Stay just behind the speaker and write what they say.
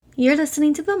You're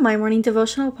listening to the My Morning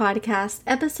Devotional Podcast,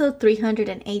 episode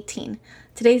 318.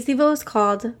 Today's Devo is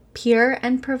called Pure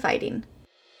and Providing.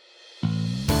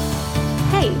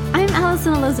 Hey, I'm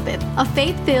Allison Elizabeth, a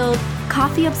faith-filled,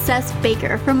 coffee-obsessed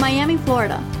baker from Miami,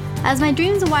 Florida. As my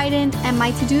dreams widened and my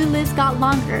to-do list got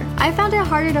longer, I found it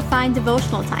harder to find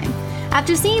devotional time.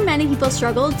 After seeing many people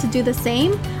struggle to do the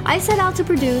same, I set out to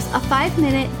produce a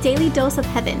 5-minute daily dose of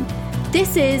heaven.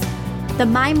 This is the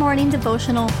My Morning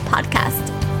Devotional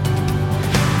Podcast.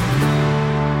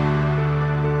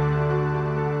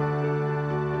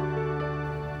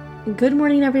 Good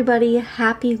morning, everybody.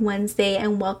 Happy Wednesday,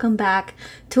 and welcome back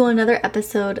to another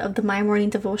episode of the My Morning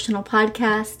Devotional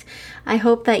Podcast. I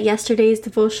hope that yesterday's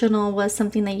devotional was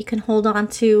something that you can hold on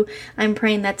to. I'm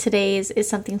praying that today's is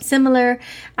something similar.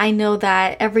 I know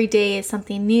that every day is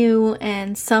something new,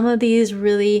 and some of these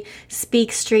really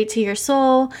speak straight to your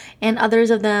soul, and others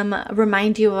of them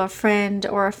remind you of a friend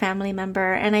or a family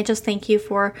member. And I just thank you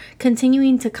for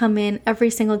continuing to come in every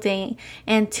single day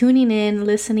and tuning in,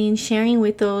 listening, sharing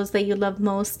with those that you love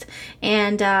most,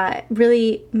 and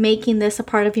really making this a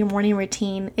part of your morning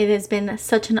routine. It has been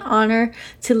such an honor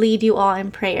to lead you all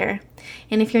in prayer.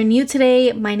 And if you're new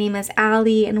today, my name is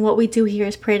Allie, and what we do here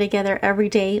is pray together every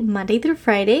day, Monday through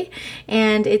Friday,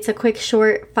 and it's a quick,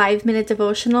 short 5-minute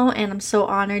devotional, and I'm so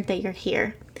honored that you're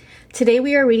here. Today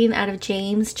we are reading out of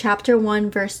James chapter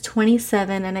 1, verse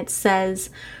 27, and it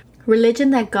says, "Religion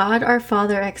that God our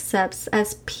Father accepts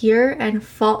as pure and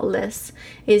faultless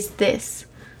is this: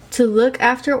 to look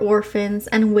after orphans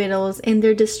and widows in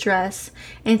their distress,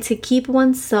 and to keep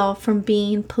oneself from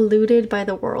being polluted by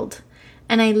the world."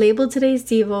 And I labeled today's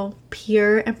Devo,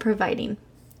 Pure and Providing.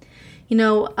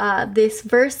 This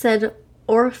verse said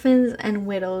orphans and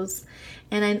widows.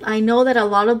 And I know that a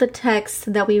lot of the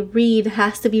text that we read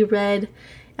has to be read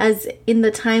as in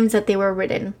the times that they were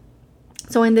written.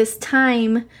 So in this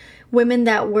time, women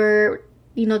that were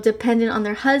dependent on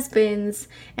their husbands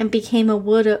and became a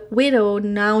widow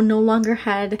now no longer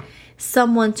had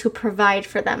someone to provide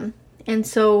for them. And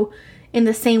so in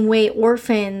the same way,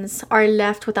 orphans are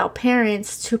left without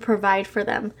parents to provide for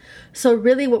them. So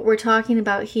really what we're talking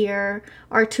about here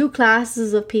are two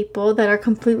classes of people that are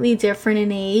completely different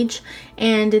in age,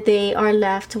 and they are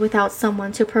left without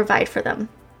someone to provide for them.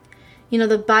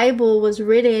 The Bible was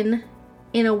written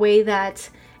in a way that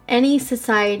any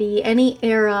society, any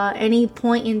era, any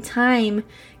point in time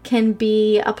can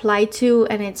be applied to,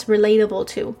 and it's relatable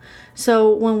to.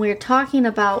 So when we're talking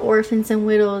about orphans and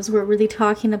widows, we're really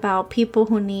talking about people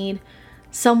who need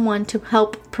someone to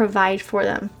help provide for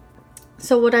them.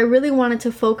 So what I really wanted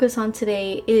to focus on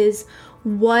today is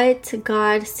what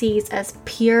God sees as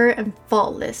pure and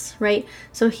faultless, right?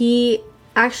 So He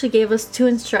actually gave us two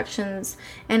instructions,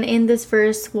 and in this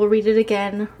verse we'll read it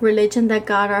again. Religion that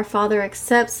God our Father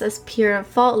accepts as pure and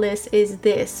faultless is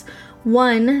this: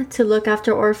 1, to look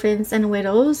after orphans and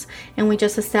widows, and we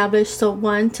just established, so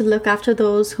 1, to look after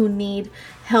those who need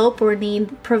help or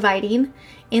need providing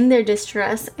in their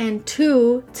distress, and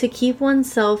 2, to keep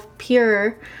oneself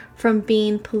pure from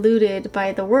being polluted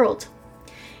by the world.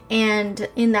 And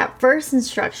in that first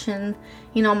instruction,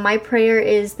 my prayer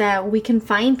is that we can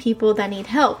find people that need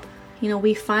help.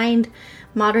 We find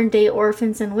modern day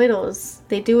orphans and widows.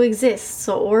 They do exist.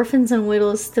 So orphans and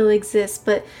widows still exist,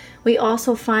 but we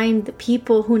also find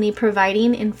people who need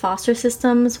providing in foster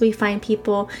systems. We find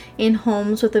people in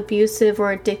homes with abusive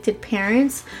or addicted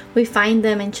parents. We find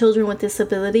them in children with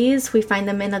disabilities. We find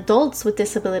them in adults with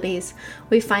disabilities.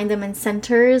 We find them in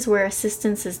centers where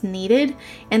assistance is needed.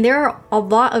 And there are a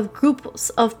lot of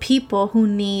groups of people who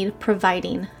need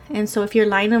providing. And so if your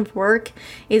line of work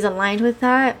is aligned with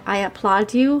that, I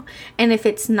applaud you. And if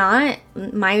it's not,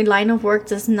 my line of work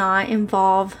does not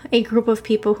involve a group of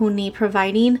people who need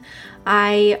providing,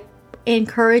 I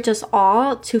encourage us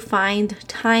all to find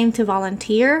time to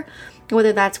volunteer,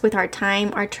 whether that's with our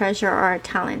time, our treasure, or our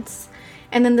talents.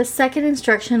 And then the second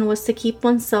instruction was to keep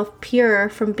oneself pure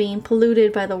from being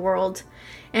polluted by the world.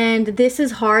 And this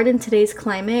is hard in today's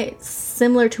climate. It's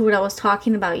similar to what I was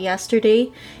talking about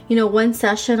yesterday. One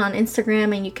session on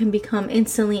Instagram and you can become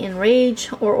instantly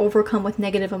enraged or overcome with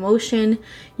negative emotion.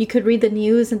 You could read the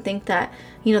news and think that,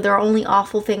 there are only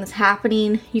awful things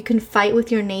happening. You can fight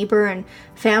with your neighbor and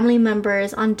family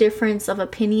members on difference of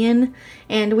opinion.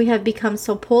 And we have become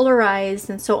so polarized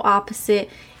and so opposite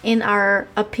in our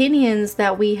opinions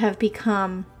that we have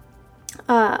become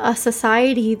a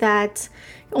society that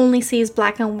only sees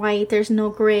black and white. There's no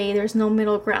gray, there's no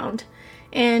middle ground.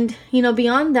 And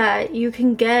beyond that, you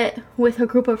can get with a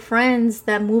group of friends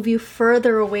that move you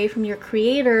further away from your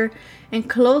creator and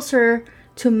closer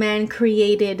to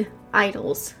man-created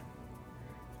idols.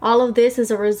 All of this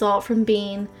is a result from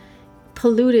being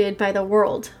polluted by the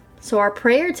world. So our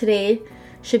prayer today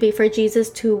should be for Jesus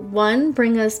to, 1,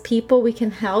 bring us people we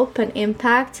can help and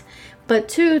impact, but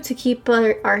 2, to keep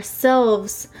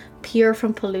ourselves pure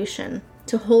from pollution,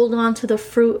 to hold on to the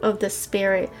fruit of the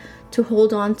Spirit, to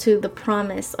hold on to the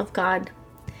promise of God.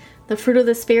 The fruit of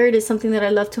the Spirit is something that I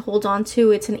love to hold on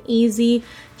to. It's an easy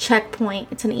checkpoint.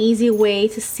 It's an easy way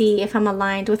to see if I'm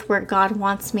aligned with where God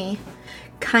wants me.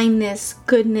 Kindness,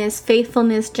 goodness,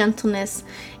 faithfulness, gentleness.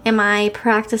 Am I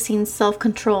practicing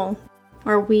self-control?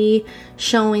 Are we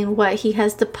showing what He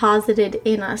has deposited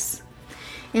in us?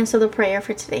 And so the prayer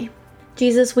for today.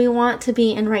 Jesus, we want to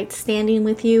be in right standing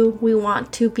with you. We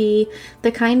want to be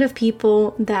the kind of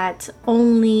people that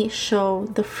only show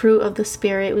the fruit of the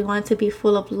Spirit. We want to be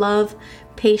full of love,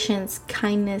 patience,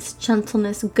 kindness,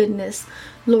 gentleness, goodness.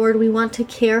 Lord, we want to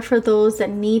care for those that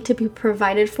need to be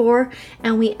provided for,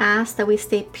 and we ask that we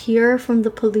stay pure from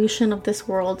the pollution of this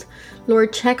world.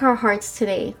 Lord, check our hearts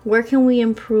today. Where can we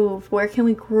improve? Where can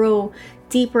we grow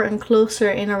deeper and closer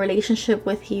in our relationship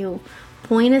with you?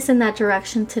 Point us in that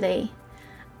direction today.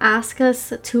 Ask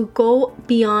us to go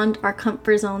beyond our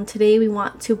comfort zone. Today we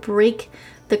want to break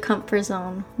the comfort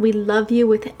zone. We love you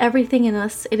with everything in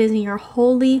us. It is in your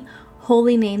holy,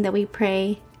 holy name that we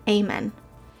pray. Amen.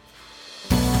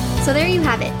 So there you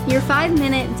have it, your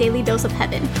 5-minute daily dose of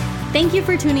heaven. Thank you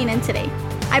for tuning in today.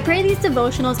 I pray these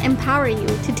devotionals empower you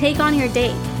to take on your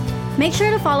day. Make sure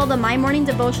to follow the My Morning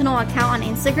Devotional account on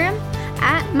Instagram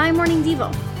at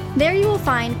MyMorningDevo. There you will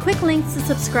find quick links to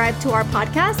subscribe to our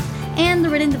podcast and the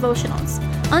written devotionals.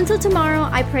 Until tomorrow,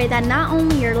 I pray that not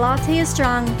only your latte is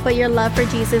strong, but your love for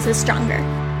Jesus is stronger.